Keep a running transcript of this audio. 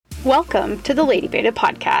Welcome to the Lady Beta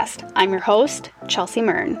podcast. I'm your host, Chelsea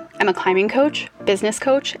Myrn. I'm a climbing coach, business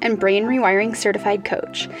coach, and brain rewiring certified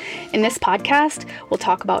coach. In this podcast, we'll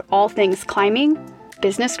talk about all things climbing,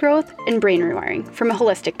 business growth, and brain rewiring from a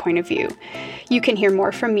holistic point of view. You can hear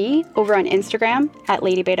more from me over on Instagram at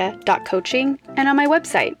ladybeta.coaching and on my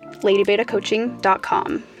website,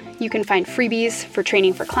 ladybetacoaching.com. You can find freebies for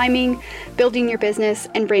training for climbing, building your business,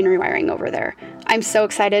 and brain rewiring over there. I'm so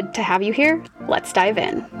excited to have you here. Let's dive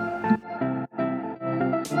in.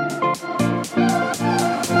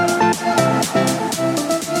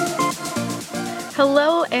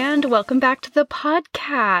 Hello and welcome back to the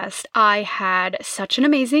podcast. I had such an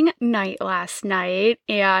amazing night last night,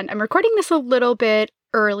 and I'm recording this a little bit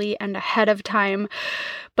early and ahead of time,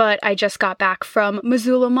 but I just got back from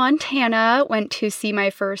Missoula, Montana, went to see my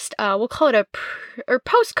first, we'll call it a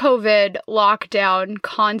post-COVID lockdown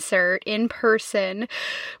concert in person,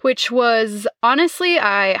 which was, honestly,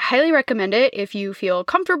 I highly recommend it if you feel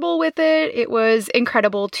comfortable with it. It was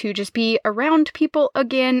incredible to just be around people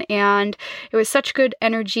again, and it was such good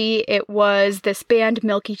energy. It was this band,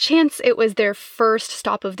 Milky Chance. It was their first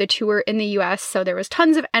stop of the tour in the US, so there was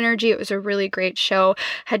tons of energy. It was a really great show.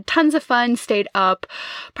 Had tons of fun, stayed up,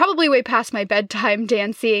 probably way past my bedtime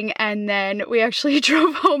dancing, and then we actually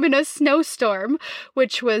drove home in a snowstorm,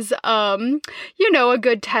 which was, a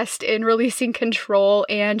good test in releasing control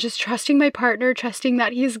and just trusting my partner, trusting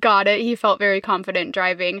that he's got it. He felt very confident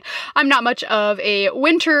driving. I'm not much of a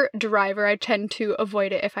winter driver. I tend to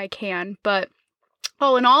avoid it if I can, but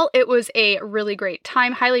all in all, it was a really great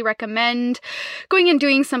time. Highly recommend going and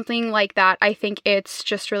doing something like that. I think it's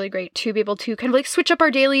just really great to be able to kind of like switch up our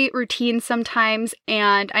daily routine sometimes.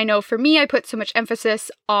 And I know for me, I put so much emphasis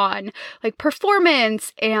on like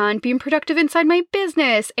performance and being productive inside my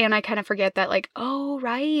business. And I kind of forget that like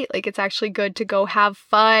it's actually good to go have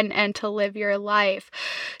fun and to live your life.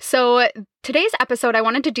 So today's episode, I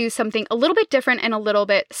wanted to do something a little bit different and a little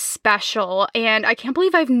bit special, and I can't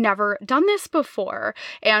believe I've never done this before.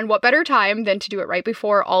 And what better time than to do it right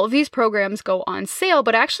before all of these programs go on sale,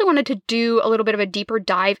 but I actually wanted to do a little bit of a deeper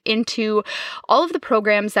dive into all of the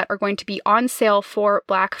programs that are going to be on sale for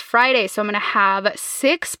Black Friday. So I'm going to have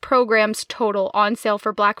 6 programs total on sale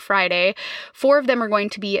for Black Friday. 4 of them are going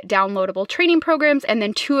to be downloadable training programs, and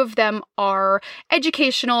then 2 of them are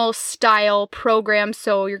educational style programs,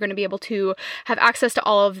 so you're going to be able to have access to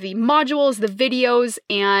all of the modules, the videos,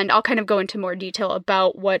 and I'll kind of go into more detail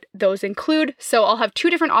about what those include. So I'll have 2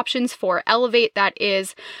 different options for Elevate. That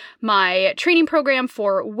is my training program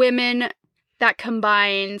for women that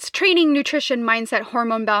combines training, nutrition, mindset,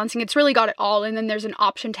 hormone balancing. It's really got it all. And then there's an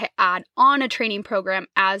option to add on a training program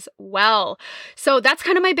as well. So that's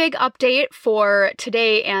kind of my big update for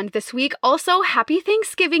today and this week. Also, happy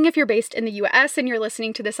Thanksgiving if you're based in the US and you're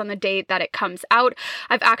listening to this on the date that it comes out.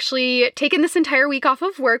 I've actually taken this entire week off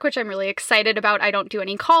of work, which I'm really excited about. I don't do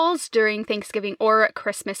any calls during Thanksgiving or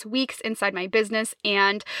Christmas weeks inside my business.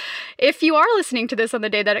 And if you are listening to this on the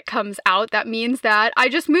day that it comes out, that means that I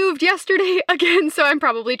just moved yesterday again, so I'm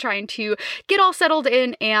probably trying to get all settled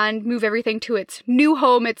in and move everything to its new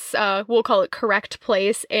home, its we'll call it correct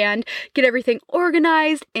place, and get everything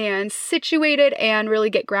organized and situated and really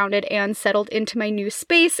get grounded and settled into my new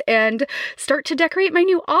space and start to decorate my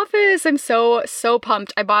new office. I'm so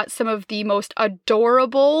pumped. I bought some of the most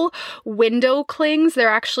adorable window clings. They're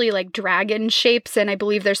actually like dragon shapes, and I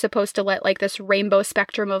believe they're supposed to let like this rainbow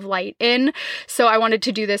spectrum of light in. So I wanted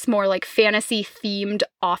to do this more like fantasy themed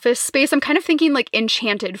office space. I'm kind of thinking like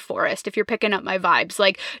Enchanted Forest, if you're picking up my vibes,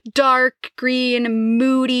 like dark green,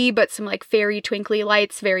 moody, but some like fairy twinkly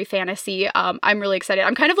lights, very fantasy. I'm really excited.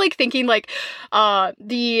 I'm kind of like thinking like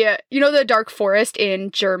the dark forest in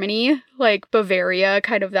Germany, like Bavaria,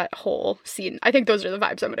 kind of that whole scene. I think those are the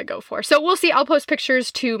vibes I'm gonna go for. So we'll see. I'll post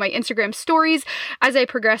pictures to my Instagram stories as I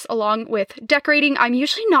progress along with decorating. I'm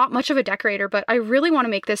usually not much of a decorator, but I really want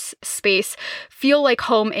to make this space feel like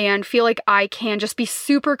home and feel like I can just be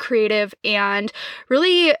super creative and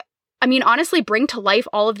really, honestly, bring to life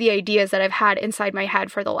all of the ideas that I've had inside my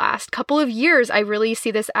head for the last couple of years. I really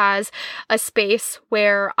see this as a space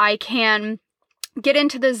where I can get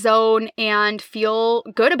into the zone and feel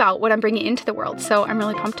good about what I'm bringing into the world. So I'm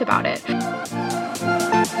really pumped about it.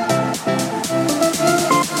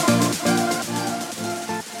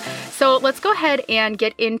 So let's go ahead and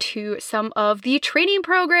get into some of the training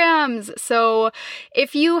programs. So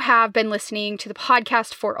if you have been listening to the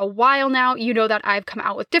podcast for a while now, you know that I've come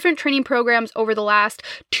out with different training programs over the last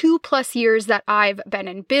 2+ years that I've been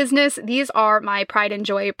in business. These are my pride and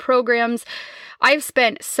joy programs. I've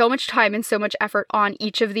spent so much time and so much effort on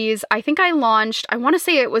each of these. I think I launched, I want to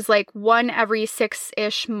say it was like one every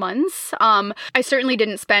 6-ish months. I certainly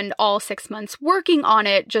didn't spend all 6 months working on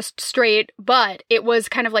it just straight, but it was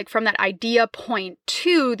kind of like from that idea point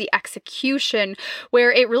to the execution,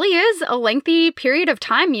 where it really is a lengthy period of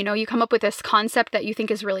time. You know, you come up with this concept that you think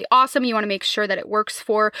is really awesome. You want to make sure that it works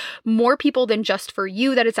for more people than just for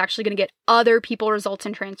you, that it's actually going to get other people results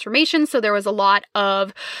and transformation. So there was a lot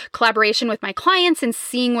of collaboration with my clients and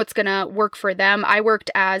seeing what's going to work for them. I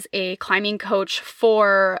worked as a climbing coach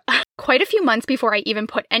for quite a few months before I even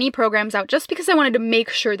put any programs out, just because I wanted to make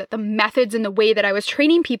sure that the methods and the way that I was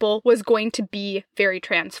training people was going to be very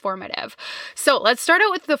transformative. So let's start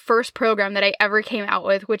out with the first program that I ever came out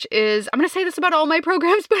with, which is, I'm going to say this about all my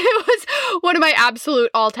programs, but it was one of my absolute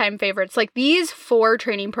all-time favorites. Like, these 4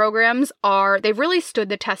 training programs they've really stood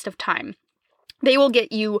the test of time. They will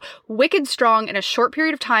get you wicked strong in a short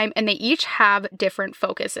period of time, and they each have different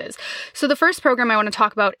focuses. So the first program I want to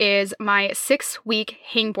talk about is my 6-week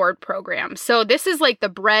hangboard program. So this is like the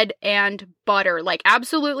bread and butter, like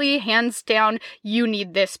absolutely hands down, you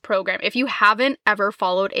need this program. If you haven't ever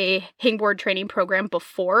followed a hangboard training program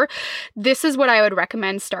before, this is what I would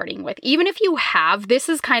recommend starting with. Even if you have, this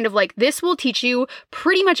is kind of like, this will teach you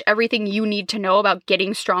pretty much everything you need to know about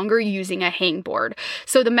getting stronger using a hangboard.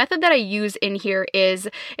 So the method that I use in here is,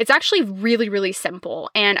 it's actually really, really simple.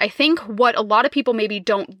 And I think what a lot of people maybe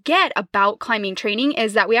don't get about climbing training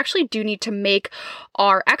is that we actually do need to make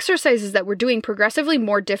our exercises that we're doing progressively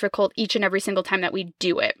more difficult each and every single time that we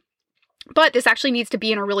do it. But this actually needs to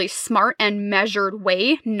be in a really smart and measured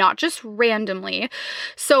way, not just randomly.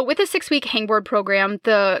 So with a 6-week hangboard program,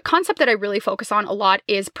 the concept that I really focus on a lot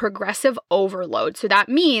is progressive overload. So that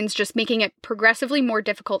means just making it progressively more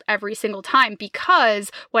difficult every single time,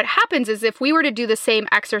 because what happens is, if we were to do the same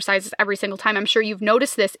exercises every single time, I'm sure you've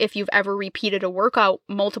noticed this if you've ever repeated a workout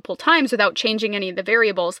multiple times without changing any of the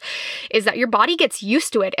variables, is that your body gets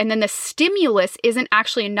used to it, and then the stimulus isn't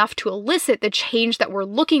actually enough to elicit the change that we're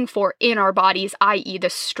looking for in our bodies, i.e. the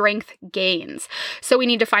strength gains. So we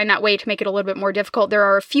need to find that way to make it a little bit more difficult. There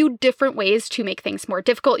are a few different ways to make things more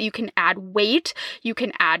difficult. You can add weight, you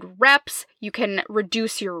can add reps, you can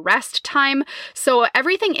reduce your rest time. So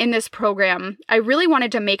everything in this program, I really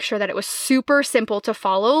wanted to make sure that it was super simple to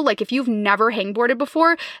follow. Like, if you've never hangboarded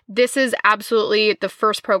before, this is absolutely the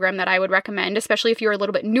first program that I would recommend, especially if you're a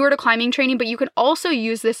little bit newer to climbing training. But you can also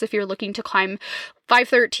use this if you're looking to climb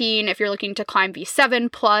 513, if you're looking to climb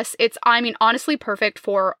V7 plus. It's, I mean, honestly perfect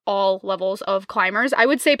for all levels of climbers. I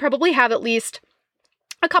would say probably have at least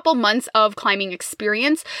a couple months of climbing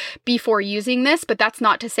experience before using this, but that's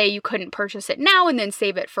not to say you couldn't purchase it now and then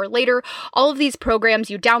save it for later. All of these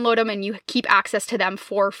programs, you download them and you keep access to them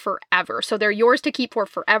for forever. So they're yours to keep for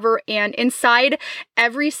forever. And inside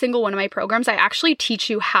every single one of my programs, I actually teach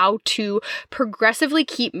you how to progressively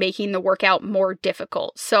keep making the workout more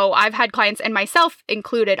difficult. So I've had clients, and myself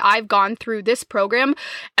included, I've gone through this program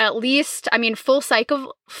at least, I mean, full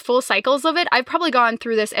cycles of it, I've probably gone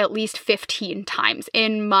through this at least 15 times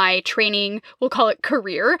in my training, we'll call it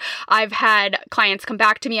career. I've had clients come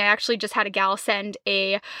back to me. I actually just had a gal send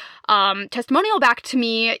a testimonial back to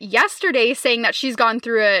me yesterday saying that she's gone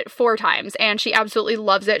through it 4 times and she absolutely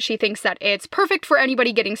loves it. She thinks that it's perfect for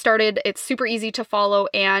anybody getting started. It's super easy to follow.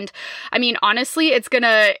 And I mean, honestly, it's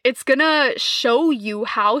gonna show you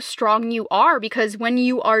how strong you are, because when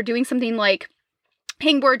you are doing something like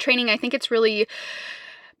hangboard training, I think it's really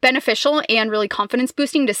beneficial and really confidence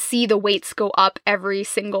boosting to see the weights go up every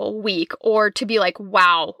single week, or to be like,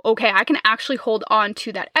 wow, okay, I can actually hold on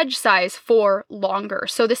to that edge size for longer.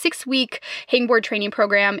 So the 6-week hangboard training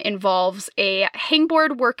program involves a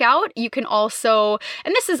hangboard workout. You can also,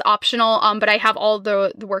 and this is optional, but I have all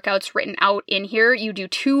the workouts written out in here. You do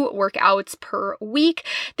 2 workouts per week.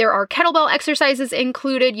 There are kettlebell exercises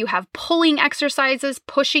included. You have pulling exercises,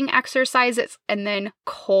 pushing exercises, and then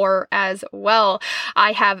core as well.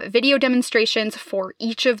 I have video demonstrations for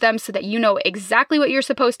each of them so that you know exactly what you're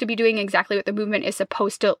supposed to be doing, exactly what the movement is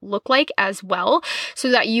supposed to look like as well, so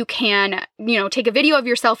that you can, take a video of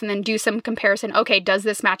yourself and then do some comparison. Okay, does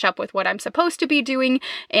this match up with what I'm supposed to be doing?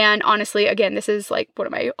 And honestly, again, this is like one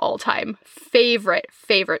of my all-time favorite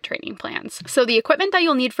training plans. So the equipment that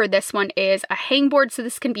you'll need for this one is a hangboard. So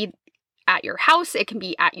this can be at your house. It can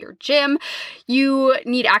be at your gym. You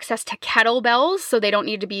need access to kettlebells, so they don't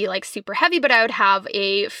need to be like super heavy, but I would have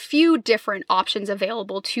a few different options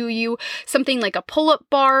available to you. Something like a pull-up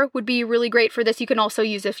bar would be really great for this. You can also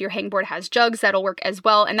use, if your hangboard has jugs, that'll work as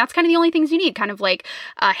well. And that's kind of the only things you need, kind of like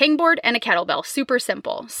a hangboard and a kettlebell. Super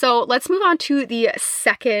simple. So let's move on to the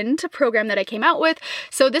second program that I came out with.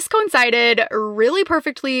 So this coincided really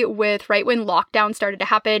perfectly with right when lockdown started to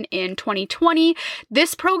happen in 2020.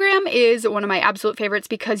 This program is one of my absolute favorites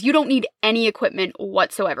because you don't need any equipment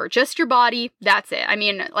whatsoever, just your body. That's it. I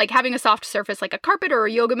mean, like having a soft surface like a carpet or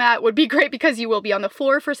a yoga mat would be great because you will be on the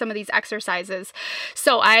floor for some of these exercises.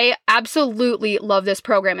 So I absolutely love this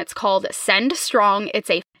program. It's called Send Strong. It's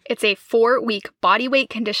a 4-week body weight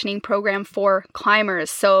conditioning program for climbers.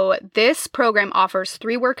 So this program offers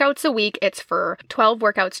 3 workouts a week. It's for 12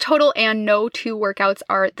 workouts total, and no 2 workouts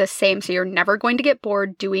are the same. So you're never going to get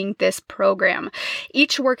bored doing this program.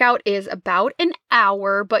 Each workout is about an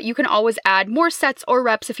hour, but you can always add more sets or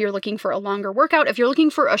reps if you're looking for a longer workout. If you're looking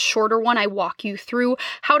for a shorter one, I walk you through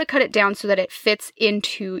how to cut it down so that it fits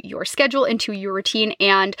into your schedule, into your routine.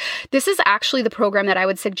 And this is actually the program that I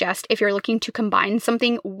would suggest if you're looking to combine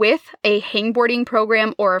something with a hangboarding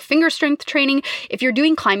program or a finger strength training. If you're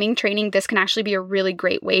doing climbing training, this can actually be a really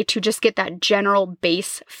great way to just get that general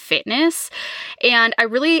base fitness. And I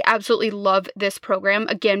really absolutely love this program,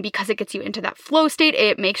 again, because it gets you into that flow state.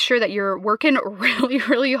 It makes sure that you're working really,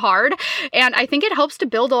 really hard. And I think it helps to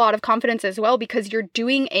build a lot of confidence as well, because you're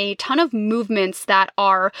doing a ton of movements that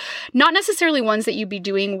are not necessarily ones that you'd be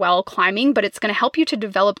doing while climbing, but it's going to help you to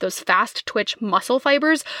develop those fast twitch muscle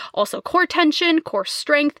fibers, also core tension, core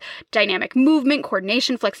strength, dynamic movement,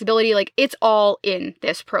 coordination, flexibility. Like, it's all in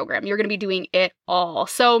this program. You're going to be doing it all.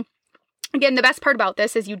 So again, the best part about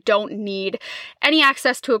this is you don't need any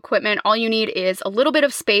access to equipment. All you need is a little bit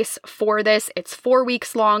of space for this. It's 4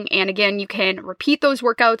 weeks long. And again, you can repeat those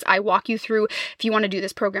workouts. I walk you through, if you want to do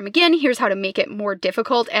this program again, here's how to make it more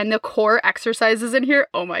difficult. And the core exercises in here,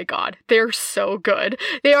 oh my God, they're so good.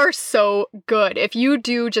 They are so good. If you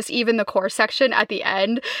do just even the core section at the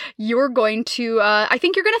end, you're going to, I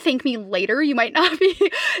think you're going to thank me later. You might not be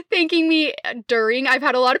thanking me during. I've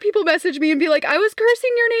had a lot of people message me and be like, I was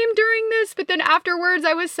cursing your name during this, but then afterwards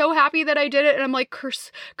I was so happy that I did it, and I'm like,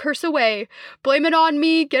 curse away, blame it on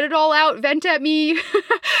me, get it all out, vent at me.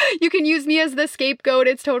 You can use me as the scapegoat,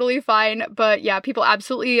 it's totally fine. But yeah, people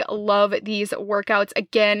absolutely love these workouts.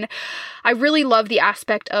 Again, I really love the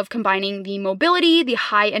aspect of combining the mobility, the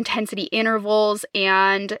high intensity intervals,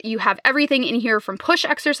 and you have everything in here from push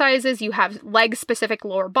exercises, you have leg specific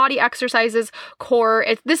lower body exercises, core.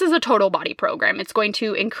 This is a total body program. It's going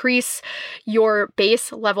to increase your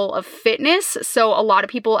base level of fitness. So a lot of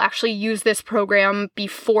people actually use this program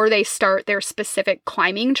before they start their specific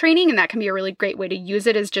climbing training, and that can be a really great way to use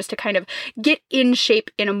it, is just to kind of get in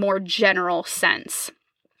shape in a more general sense.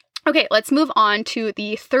 Okay, let's move on to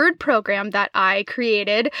the third program that I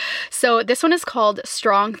created. So this one is called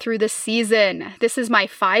Strong Through the Season. This is my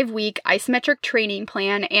 5-week isometric training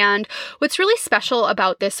plan. And what's really special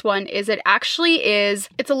about this one is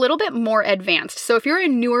it's a little bit more advanced. So if you're a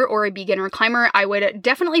newer or a beginner climber, I would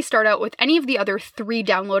definitely start out with any of the other 3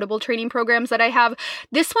 downloadable training programs that I have.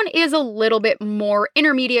 This one is a little bit more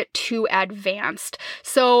intermediate to advanced.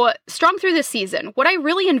 So Strong Through the Season, what I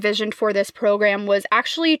really envisioned for this program was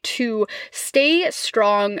actually to stay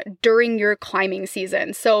strong during your climbing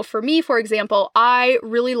season. So for me, for example, I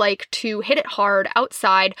really like to hit it hard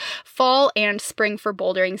outside fall and spring for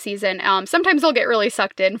bouldering season. Sometimes I'll get really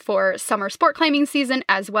sucked in for summer sport climbing season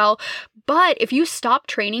as well. But if you stop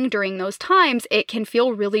training during those times, it can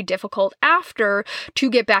feel really difficult after to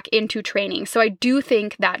get back into training. So I do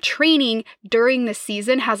think that training during the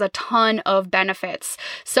season has a ton of benefits.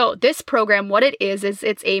 So this program, what it is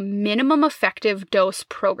it's a minimum effective dose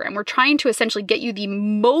program. We're trying to essentially get you the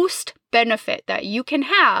most benefit that you can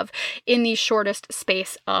have in the shortest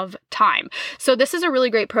space of time. So this is a really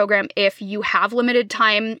great program if you have limited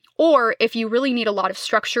time, or if you really need a lot of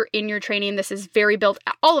structure in your training. This is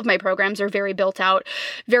all of my programs are very built out,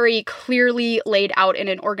 very clearly laid out in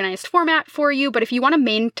an organized format for you. But if you want to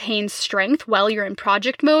maintain strength while you're in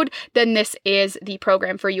project mode, then this is the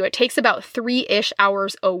program for you. It takes about 3-ish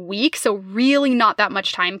hours a week, so really not that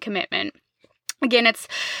much time commitment. Again, it's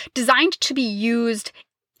designed to be used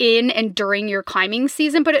in and during your climbing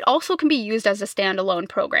season, but it also can be used as a standalone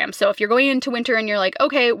program. So if you're going into winter and you're like,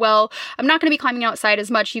 okay, well, I'm not going to be climbing outside as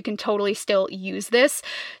much, you can totally still use this.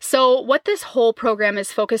 So what this whole program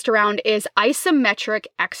is focused around is isometric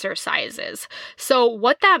exercises. So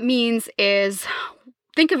what that means is,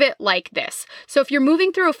 think of it like this. So if you're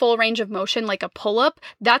moving through a full range of motion like a pull-up,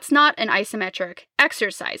 that's not an isometric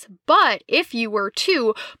exercise. But if you were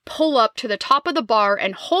to pull up to the top of the bar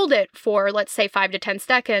and hold it for, let's say, 5 to 10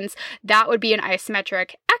 seconds, that would be an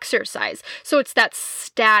isometric exercise. So it's that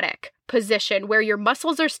static position where your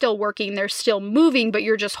muscles are still working, they're still moving, but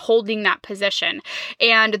you're just holding that position.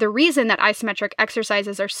 And the reason that isometric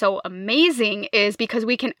exercises are so amazing is because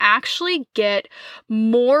we can actually get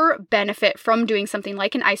more benefit from doing something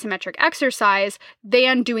like an isometric exercise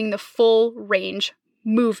than doing the full range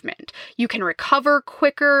movement. You can recover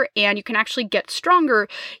quicker and you can actually get stronger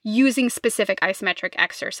using specific isometric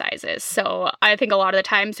exercises. So I think a lot of the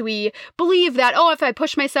times we believe that, oh, if I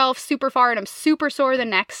push myself super far and I'm super sore the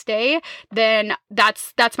next day, then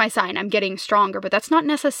that's my sign I'm getting stronger. But that's not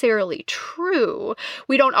necessarily true.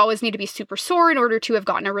 We don't always need to be super sore in order to have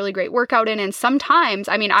gotten a really great workout in. And sometimes,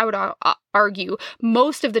 I mean, I would argue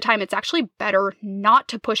most of the time it's actually better not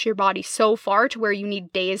to push your body so far to where you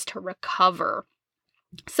need days to recover.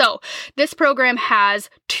 So this program has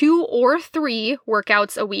 2 or 3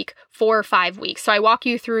 workouts a week for 5 weeks. So I walk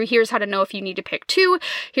you through, here's how to know if you need to pick 2,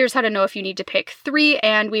 here's how to know if you need to pick 3,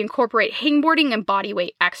 and we incorporate hangboarding and body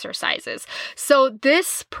weight exercises. So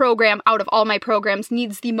this program, out of all my programs,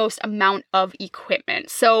 needs the most amount of equipment.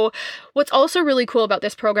 So what's also really cool about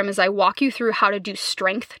this program is I walk you through how to do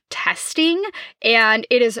strength testing, and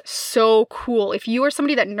it is so cool. If you are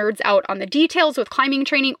somebody that nerds out on the details with climbing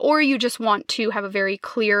training, or you just want to have a very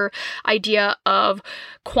clear idea of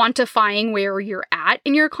quantifying where you're at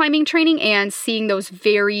in your climbing training and seeing those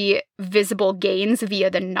very visible gains via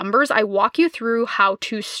the numbers, I walk you through how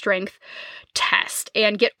to strength test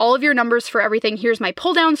and get all of your numbers for everything. Here's my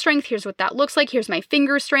pull down strength. Here's what that looks like. Here's my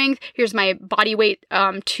finger strength. Here's my body weight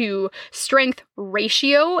to strength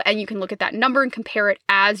ratio. And you can look at that number and compare it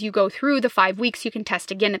as you go through the 5 weeks. You can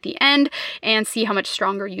test again at the end and see how much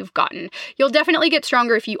stronger you've gotten. You'll definitely get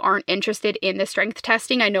stronger if you aren't interested in the strength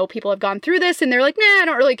testing. I know people have gone through this and they're like, nah, I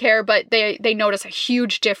don't really care, but they notice a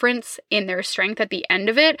huge difference in their strength at the end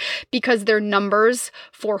of it because their numbers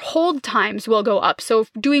for hold times will go up. So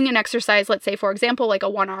if doing an exercise, let's say, for example, like a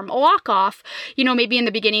one-arm walk-off, maybe in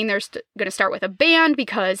the beginning, they're going to start with a band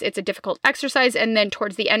because it's a difficult exercise. And then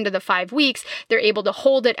towards the end of the 5 weeks, they're able to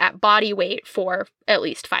hold it at body weight for at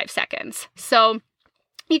least 5 seconds. So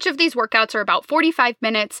each of these workouts are about 45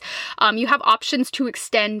 minutes. You have options to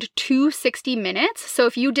extend to 60 minutes. So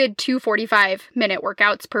if you did 2 45-minute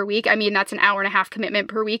workouts per week, I mean, that's an hour and a half commitment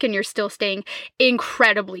per week, and you're still staying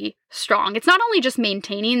incredibly strong. It's not only just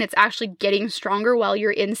maintaining, it's actually getting stronger while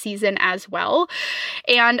you're in season as well.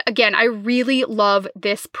 And again, I really love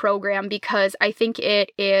this program because I think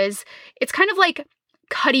it's kind of like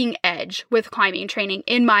cutting edge with climbing training,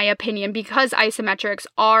 in my opinion, because isometrics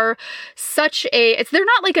are they're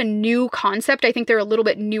not like a new concept. I think they're a little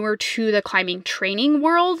bit newer to the climbing training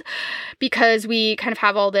world because we kind of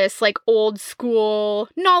have all this like old school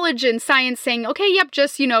knowledge and science saying, okay, yep,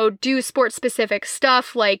 just, do sport specific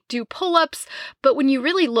stuff, like do pull-ups. But when you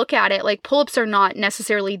really look at it, like pull-ups are not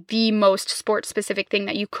necessarily the most sport specific thing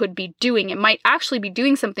that you could be doing. It might actually be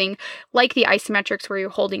doing something like the isometrics where you're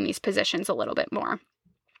holding these positions a little bit more.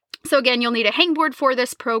 So again, you'll need a hangboard for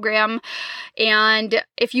this program. And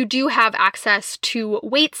if you do have access to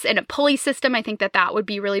weights and a pulley system, I think that would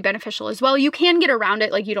be really beneficial as well. You can get around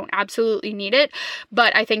it, like you don't absolutely need it,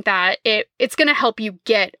 but I think that it's going to help you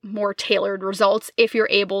get more tailored results if you're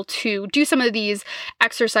able to do some of these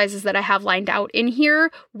exercises that I have lined out in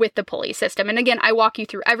here with the pulley system. And again, I walk you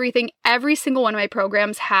through everything. Every single one of my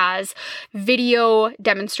programs has video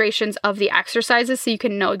demonstrations of the exercises so you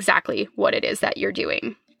can know exactly what it is that you're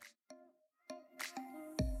doing.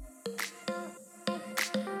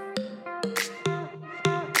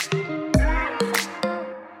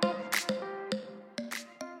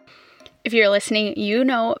 If you're listening, you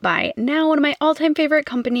know by now one of my all-time favorite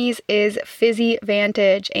companies is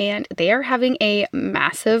PhysiVantage, and they are having a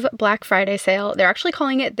massive Black Friday sale. They're actually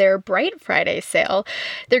calling it their Bright Friday sale.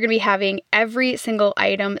 They're going to be having every single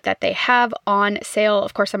item that they have on sale.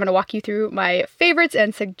 Of course, I'm going to walk you through my favorites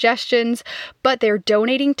and suggestions, but they're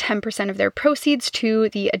donating 10% of their proceeds to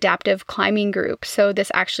the Adaptive Climbing Group. So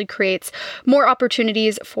this actually creates more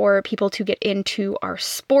opportunities for people to get into our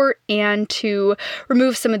sport and to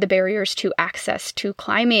remove some of the barriers to access to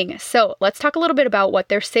climbing. So let's talk a little bit about what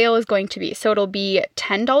their sale is going to be. So it'll be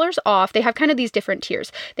 $10 off. They have kind of these different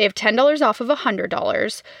tiers. They have $10 off of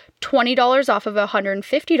 $100, $20 off of a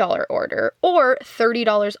 $150 order, or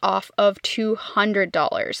 $30 off of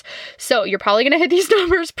 $200. So you're probably going to hit these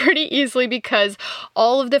numbers pretty easily because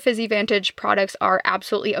all of the PhysiVantage products are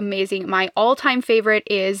absolutely amazing. My all-time favorite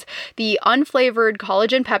is the unflavored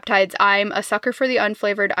collagen peptides. I'm a sucker for the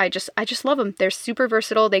unflavored. I just love them. They're super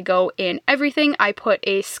versatile. They go in everything. I put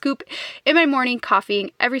a scoop in my morning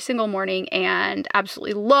coffee every single morning and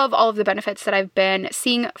absolutely love all of the benefits that I've been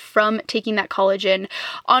seeing from taking that collagen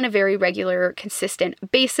on a very regular,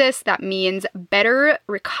 consistent basis. That means better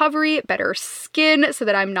recovery, better skin, so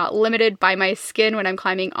that I'm not limited by my skin when I'm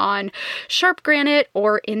climbing on sharp granite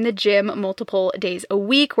or in the gym multiple days a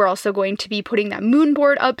week. We're also going to be putting that moon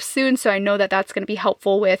board up soon, so I know that that's going to be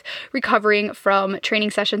helpful with recovering from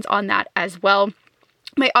training sessions on that as well.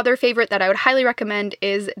 My other favorite that I would highly recommend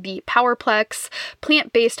is the PowerPlex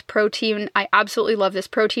plant-based protein. I absolutely love this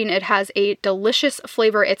protein. It has a delicious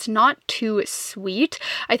flavor. It's not too sweet.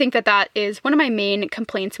 I think that is one of my main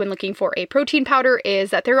complaints when looking for a protein powder, is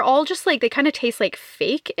that they're all just like, they kind of taste like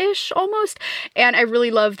fake-ish almost. And I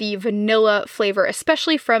really love the vanilla flavor,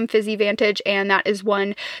 especially from PhysiVantage, and that is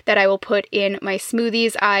one that I will put in my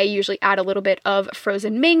smoothies. I usually add a little bit of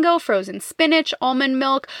frozen mango, frozen spinach, almond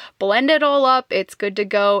milk, blend it all up. It's good to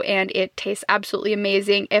go and it tastes absolutely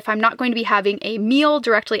amazing. If I'm not going to be having a meal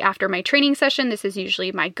directly after my training session, this is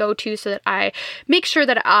usually my go-to so that I make sure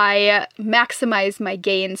that I maximize my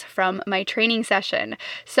gains from my training session.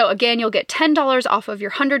 So again, you'll get $10 off of your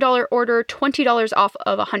 $100 order, $20 off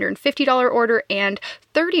of a $150 order, and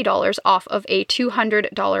 $30 off of a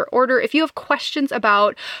 $200 order. If you have questions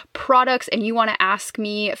about products and you want to ask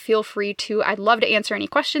me, feel free to. I'd love to answer any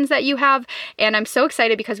questions that you have. And I'm so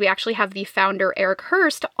excited because we actually have the founder, Eric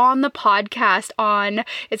Hurst, on the podcast.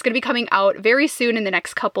 It's going to be coming out very soon in the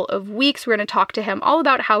next couple of weeks. We're going to talk to him all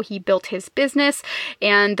about how he built his business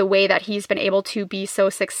and the way that he's been able to be so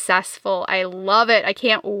successful. I love it. I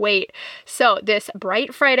can't wait. So this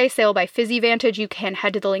Bright Friday sale by PhysiVantage, you can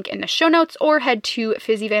head to the link in the show notes or head to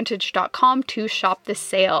physivantage.com to shop the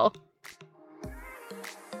sale.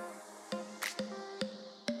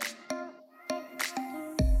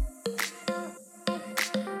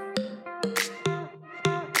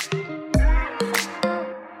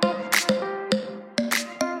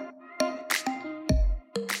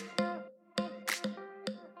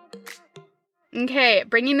 Okay,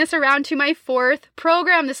 bringing this around to my fourth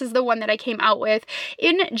program. This is the one that I came out with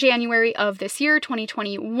in January of this year,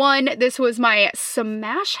 2021. This was my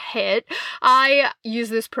smash hit. I use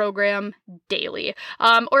this program daily,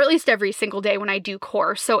 or at least every single day when I do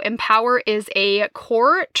core. So Empower is a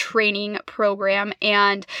core training program,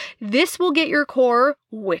 and this will get your core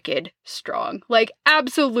wicked strong. Like,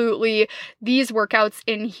 absolutely, these workouts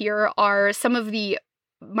in here are some of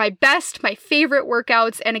my favorite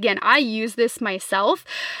workouts. And again, I use this myself.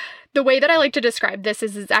 The way that I like to describe this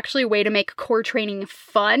is it's actually a way to make core training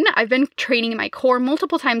fun. I've been training my core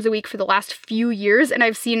multiple times a week for the last few years, and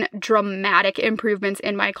I've seen dramatic improvements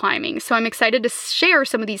in my climbing. So I'm excited to share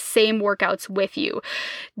some of these same workouts with you.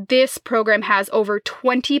 This program has over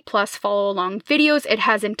 20 plus follow along videos. It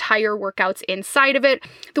has entire workouts inside of it.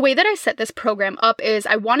 The way that I set this program up is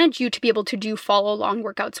I wanted you to be able to do follow along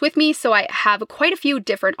workouts with me. So I have quite a few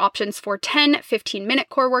different options for 10, 15-minute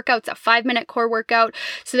core workouts, a 5-minute core workout,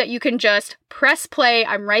 so that you can just press play.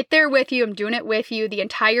 I'm right there with you. I'm doing it with you. The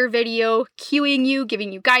entire video, cueing you,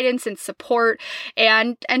 giving you guidance and support,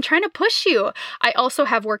 and trying to push you. I also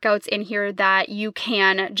have workouts in here that you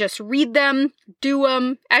can just read them, do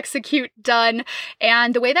them, execute, done.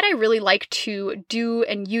 And the way that I really like to do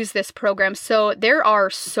and use this program, so there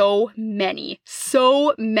are so many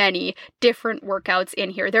different workouts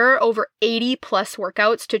in here. There are over 80 plus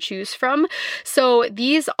workouts to choose from. So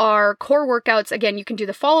these are core workouts. Again, you can do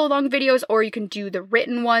the follow along videos or you can do the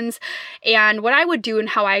written ones. And what I would do and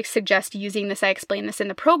how I suggest using this, I explain this in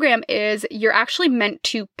the program, is you're actually meant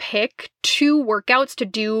to pick 2 workouts to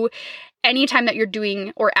do anytime that you're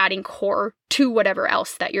doing or adding core to whatever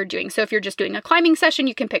else that you're doing. So if you're just doing a climbing session,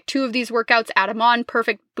 you can pick 2 of these workouts, add them on,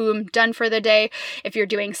 perfect, boom, done for the day. If you're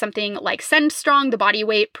doing something like Send Strong, the body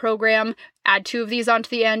weight program, add 2 of these onto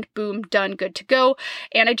the end, boom, done, good to go.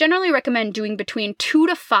 And I generally recommend doing between 2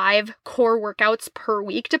 to 5 core workouts per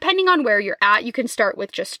week, depending on where you're at. You can start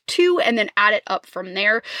with just 2 and then add it up from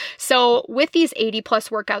there. So with these 80 plus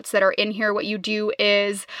workouts that are in here, what you do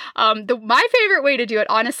is, my favorite way to do it,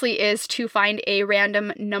 honestly, is to find a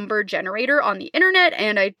random number generator on the internet,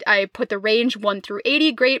 and I put the range 1 through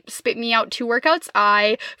 80. Great, spit me out 2 workouts.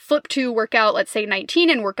 I flip to workout, let's say 19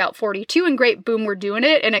 and workout 42, and great, boom, we're doing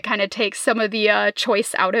it. And it kind of takes some of the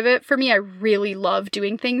choice out of it for me. I really love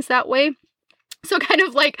doing things that way. So kind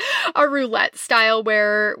of like a roulette style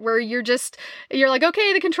where you're like,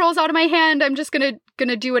 okay, the control's out of my hand. I'm just gonna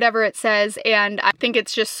do whatever it says. And I think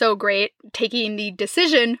it's just so great taking the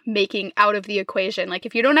decision making out of the equation. Like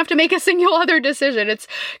if you don't have to make a single other decision, it's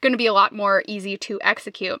going to be a lot more easy to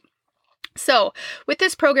execute. So with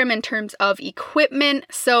this program in terms of equipment,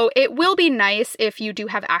 so it will be nice if you do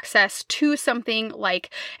have access to something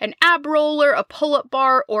like an ab roller, a pull-up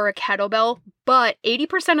bar, or a kettlebell, but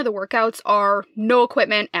 80% of the workouts are no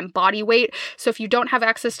equipment and body weight. So if you don't have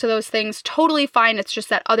access to those things, totally fine. It's just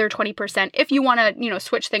that other 20%. If you want to,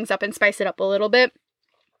 switch things up and spice it up a little bit,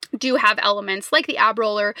 do have elements like the ab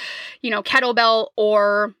roller, kettlebell,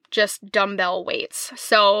 or just dumbbell weights.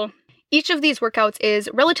 So each of these workouts is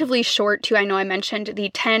relatively short too. I know I mentioned the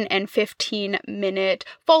 10 and 15 minute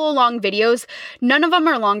follow along videos. None of them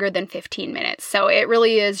are longer than 15 minutes. So it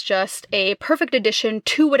really is just a perfect addition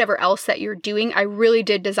to whatever else that you're doing. I really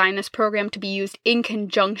did design this program to be used in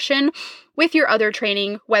conjunction with your other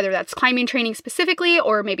training, whether that's climbing training specifically,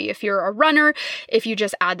 or maybe if you're a runner, if you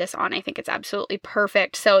just add this on, I think it's absolutely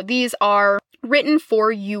perfect. So these are written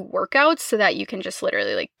for you workouts so that you can just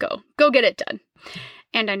literally go get it done.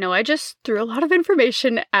 And I know I just threw a lot of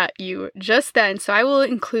information at you just then, so I will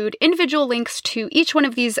include individual links to each one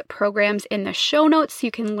of these programs in the show notes so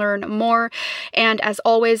you can learn more. And as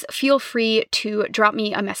always, feel free to drop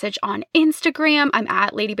me a message on Instagram. I'm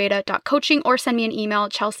at ladybeta.coaching, or send me an email,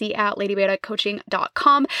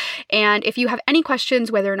 chelsea@ladybetacoaching.com. And if you have any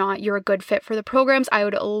questions whether or not you're a good fit for the programs, I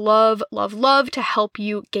would love to help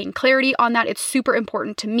you gain clarity on that. It's super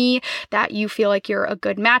important to me that you feel like you're a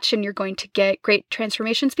good match and you're going to get great transformations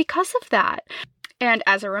because of that. And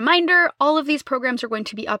as a reminder, all of these programs are going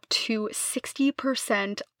to be up to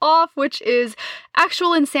 60% off, which is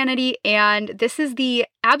actual insanity. And this is the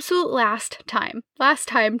absolute last time,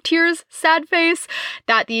 tears, sad face,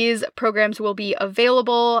 that these programs will be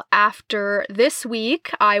available. After this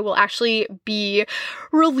week, I will actually be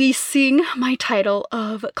releasing my title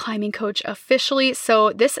of climbing coach officially.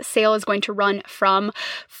 So this sale is going to run from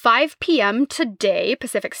 5 p.m. today,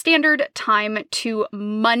 Pacific Standard Time, to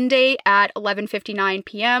Monday at 11:59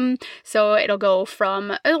 p.m. So it'll go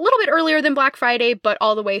from a little bit earlier than Black Friday, but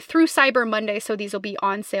all the way through Cyber Monday. So these will be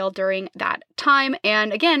on sale during that time.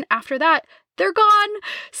 And again, after that, they're gone.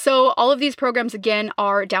 So all of these programs, again,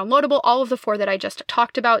 are downloadable, all of the 4 that I just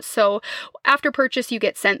talked about. So after purchase, you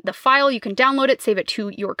get sent the file, you can download it, save it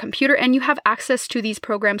to your computer, and you have access to these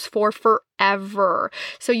programs for forever.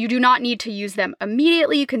 So you do not need to use them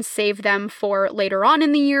immediately. You can save them for later on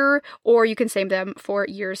in the year, or you can save them for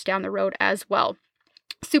years down the road as well.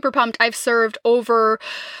 Super pumped. I've served over,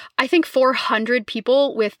 I think, 400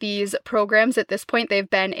 people with these programs at this point. They've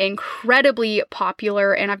been incredibly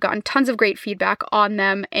popular, and I've gotten tons of great feedback on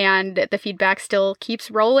them, and the feedback still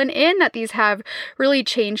keeps rolling in that these have really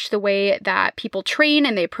changed the way that people train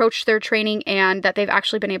and they approach their training, and that they've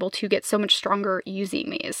actually been able to get so much stronger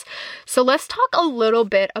using these. So let's talk a little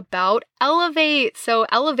bit about Elevate. So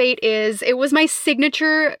Elevate it was my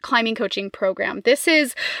signature climbing coaching program. This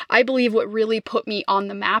is, I believe, what really put me on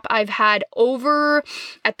the map. I've had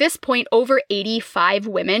at this point, over 85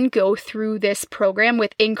 women go through this program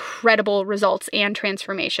with incredible results and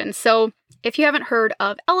transformations. So if you haven't heard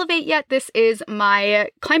of Elevate yet, this is my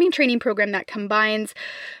climbing training program that combines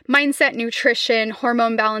mindset, nutrition,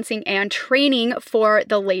 hormone balancing, and training for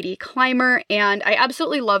the lady climber. And I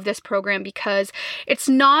absolutely love this program because it's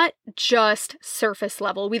not just surface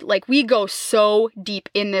level. We go so deep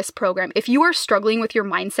in this program. If you are struggling with your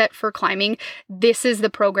mindset for climbing, this is the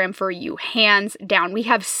program for you, hands down. We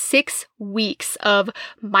have 6 weeks of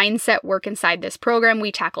mindset work inside this program.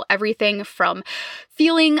 We tackle everything from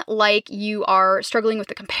feeling like you are struggling with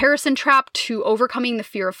the comparison trap to overcoming the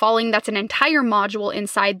fear of falling. That's an entire module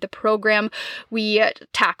inside the program. We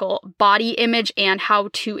tackle body image and how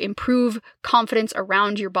to improve confidence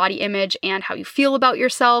around your body image and how you feel about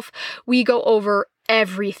yourself. We go over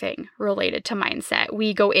everything related to mindset.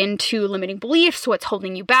 We go into limiting beliefs, what's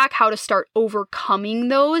holding you back, how to start overcoming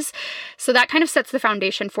those. So that kind of sets the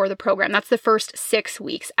foundation for the program. That's the first 6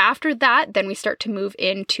 weeks. After that, then we start to move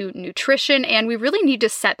into nutrition, and we really need to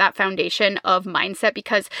set that foundation of mindset,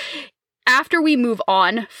 because after we move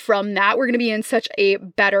on from that, we're going to be in such a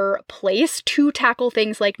better place to tackle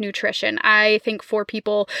things like nutrition. I think for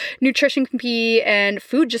people, nutrition can be, and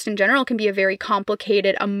food just in general, can be a very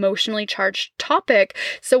complicated, emotionally charged topic.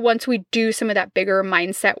 So once we do some of that bigger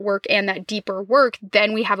mindset work and that deeper work,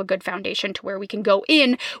 then we have a good foundation to where we can go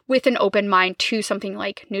in with an open mind to something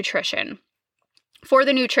like nutrition. For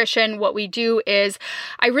the nutrition, what we do is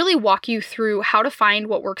I really walk you through how to find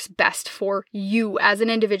what works best for you as an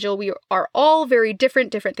individual. We are all very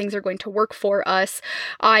different. Different things are going to work for us.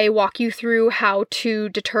 I walk you through how to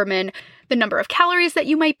determine the number of calories that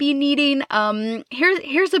you might be needing.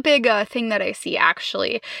 Here's a big thing that I see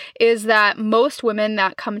actually is that most women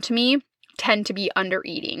that come to me tend to be under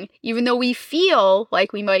eating. Even though we feel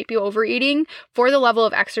like we might be overeating, for the level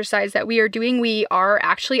of exercise that we are doing, we are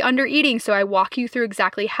actually under eating. So I walk you through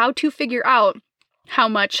exactly how to figure out how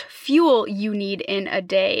much fuel you need in a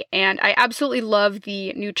day. And I absolutely love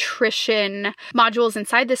the nutrition modules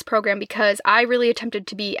inside this program because I really attempted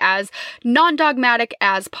to be as non-dogmatic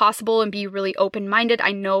as possible and be really open-minded.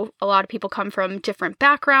 I know a lot of people come from different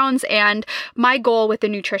backgrounds, and my goal with the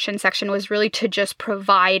nutrition section was really to just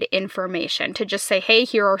provide information, to just say, hey,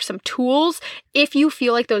 here are some tools. If you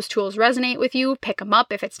feel like those tools resonate with you, pick them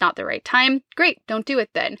up. If it's not the right time, great, don't do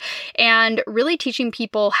it then. And really teaching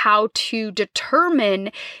people how to determine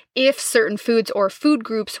if certain foods or food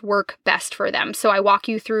groups work best for them. So I walk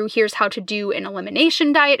you through, here's how to do an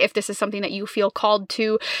elimination diet. If this is something that you feel called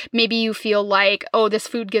to, maybe you feel like, oh, this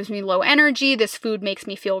food gives me low energy, this food makes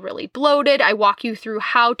me feel really bloated. I walk you through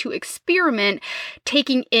how to experiment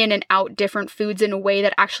taking in and out different foods in a way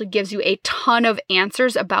that actually gives you a ton of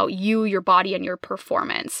answers about you, your body, and your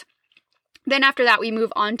performance. Then after that, we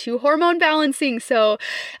move on to hormone balancing. So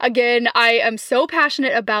again, I am so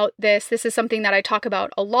passionate about this. This is something that I talk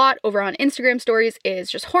about a lot over on Instagram stories, is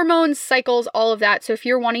just hormones, cycles, all of that. So if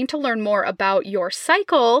you're wanting to learn more about your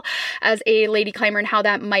cycle as a lady climber and how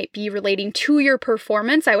that might be relating to your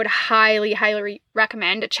performance, I would highly, highly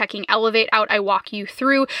recommend checking Elevate out. I walk you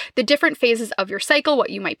through the different phases of your cycle, what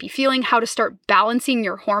you might be feeling, how to start balancing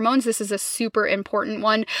your hormones. This is a super important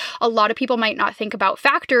one. A lot of people might not think about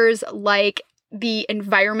factors like the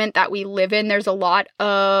environment that we live in. There's a lot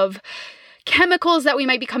of chemicals that we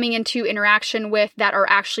might be coming into interaction with that are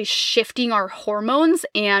actually shifting our hormones,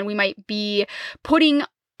 and we might be putting,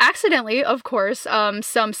 accidentally, of course,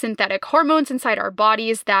 some synthetic hormones inside our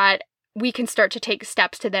bodies that we can start to take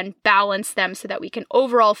steps to then balance them so that we can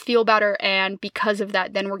overall feel better, and because of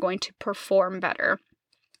that, then we're going to perform better.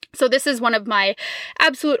 So this is one of my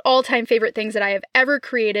absolute all-time favorite things that I have ever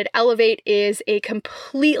created. Elevate is a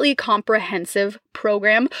completely comprehensive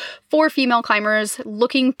program for female climbers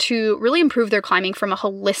looking to really improve their climbing from a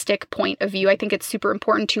holistic point of view. I think it's super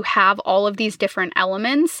important to have all of these different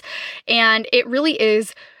elements, and it really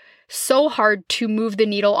is so hard to move the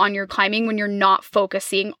needle on your climbing when you're not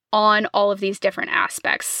focusing on all of these different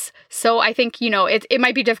aspects. So I think, it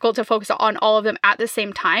might be difficult to focus on all of them at the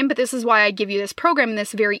same time, but this is why I give you this program in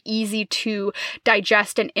this very easy to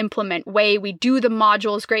digest and implement way. We do the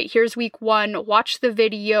modules, great, here's week 1, watch the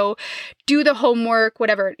video, do the homework,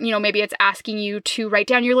 whatever, maybe it's asking you to write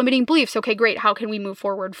down your limiting beliefs. Okay, great, how can we move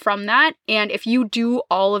forward from that? And if you do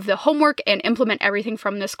all of the homework and implement everything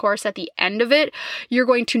from this course at the end of it, you're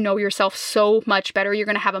going to know yourself so much better. You're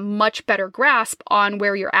going to have a much better grasp on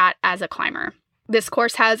where you're at as a climber. This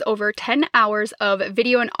course has over 10 hours of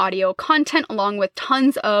video and audio content, along with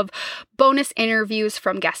tons of bonus interviews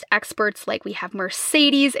from guest experts. Like we have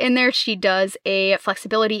Mercedes in there. She does a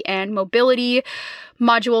flexibility and mobility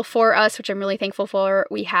module for us, which I'm really thankful for.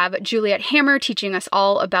 We have Juliet Hammer teaching us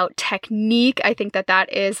all about technique. I think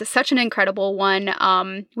that is such an incredible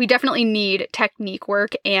one. We definitely need technique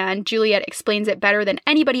work, and Juliet explains it better than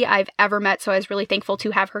anybody I've ever met. So I was really thankful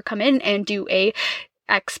to have her come in and do a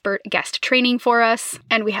expert guest training for us.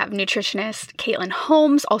 And we have nutritionist Caitlin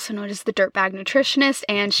Holmes, also known as the Dirtbag Nutritionist,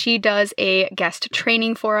 and she does a guest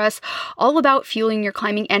training for us all about fueling your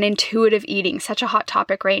climbing and intuitive eating. Such a hot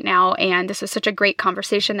topic right now, and this was such a great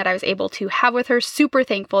conversation that I was able to have with her. Super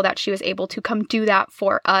thankful that she was able to come do that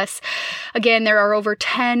for us. Again, there are over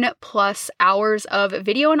 10 plus hours of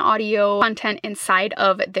video and audio content inside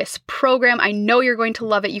of this program. I know you're going to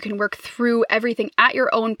love it. You can work through everything at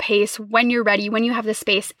your own pace when you're ready, when you have the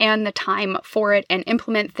space and the time for it, and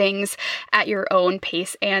implement things at your own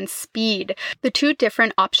pace and speed. The two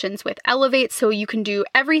different options with Elevate, so you can do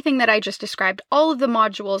everything that I just described, all of the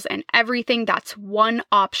modules and everything. That's one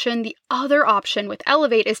option. The other option with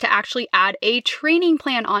Elevate is to actually add a training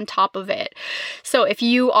plan on top of it. So if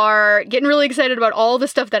you are getting really excited about all the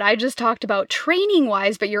stuff that I just talked about training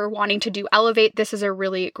wise, but you're wanting to do Elevate, this is a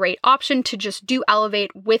really great option to just do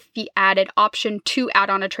Elevate with the added option to add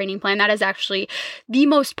on a training plan. That is actually the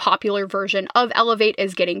most popular version of Elevate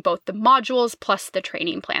is getting both the modules plus the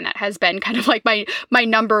training plan. That has been kind of like my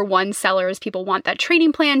number one seller is people want that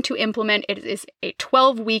training plan to implement. It is a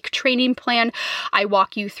 12-week training plan. I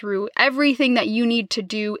walk you through everything that you need to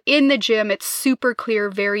do in the gym. It's super clear,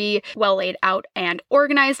 very well laid out and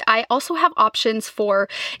organized. I also have options for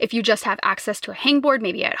if you just have access to a hangboard,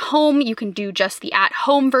 maybe at home, you can do just the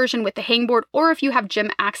at-home version with the hangboard, or if you have gym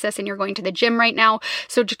access and you're going to the gym right now.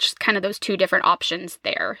 So just kind of those two different options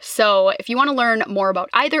there. So if you want to learn more about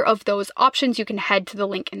either of those options, you can head to the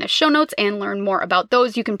link in the show notes and learn more about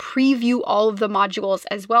those. You can preview all of the modules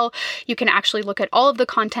as well. You can actually look at all of the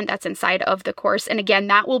content that's inside of the course. And again,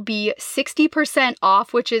 that will be 60%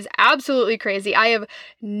 off, which is absolutely crazy. I have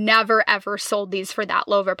never ever sold these for that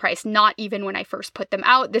low of a price, not even when I first put them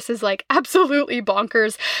out. This is like absolutely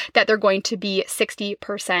bonkers that they're going to be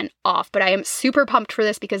 60% off. But I am super pumped for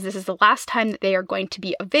this because this is the last time that they are going to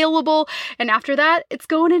be available. And after that, it's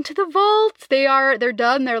going into the vault. They're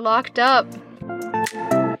done. They're locked up.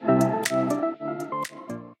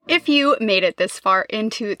 If you made it this far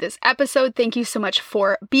into this episode, thank you so much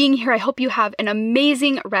for being here. I hope you have an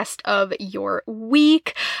amazing rest of your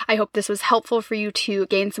week. I hope this was helpful for you to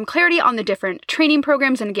gain some clarity on the different training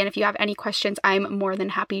programs. And again, if you have any questions, I'm more than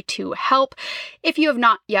happy to help. If you have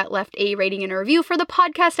not yet left a rating and a review for the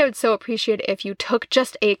podcast, I would so appreciate it if you took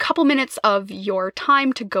just a couple minutes of your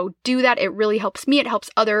time to go do that. It really helps me. It helps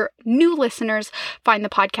other new listeners find the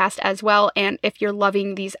podcast as well. And if you're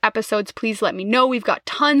loving these episodes, please let me know. We've got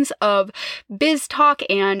tons of biz talk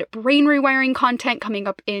and brain rewiring content coming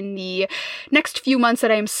up in the next few months that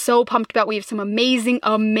I am so pumped about. We have some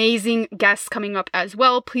amazing guests coming up as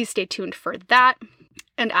well. Please stay tuned for that.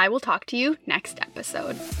 And I will talk to you next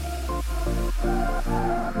episode.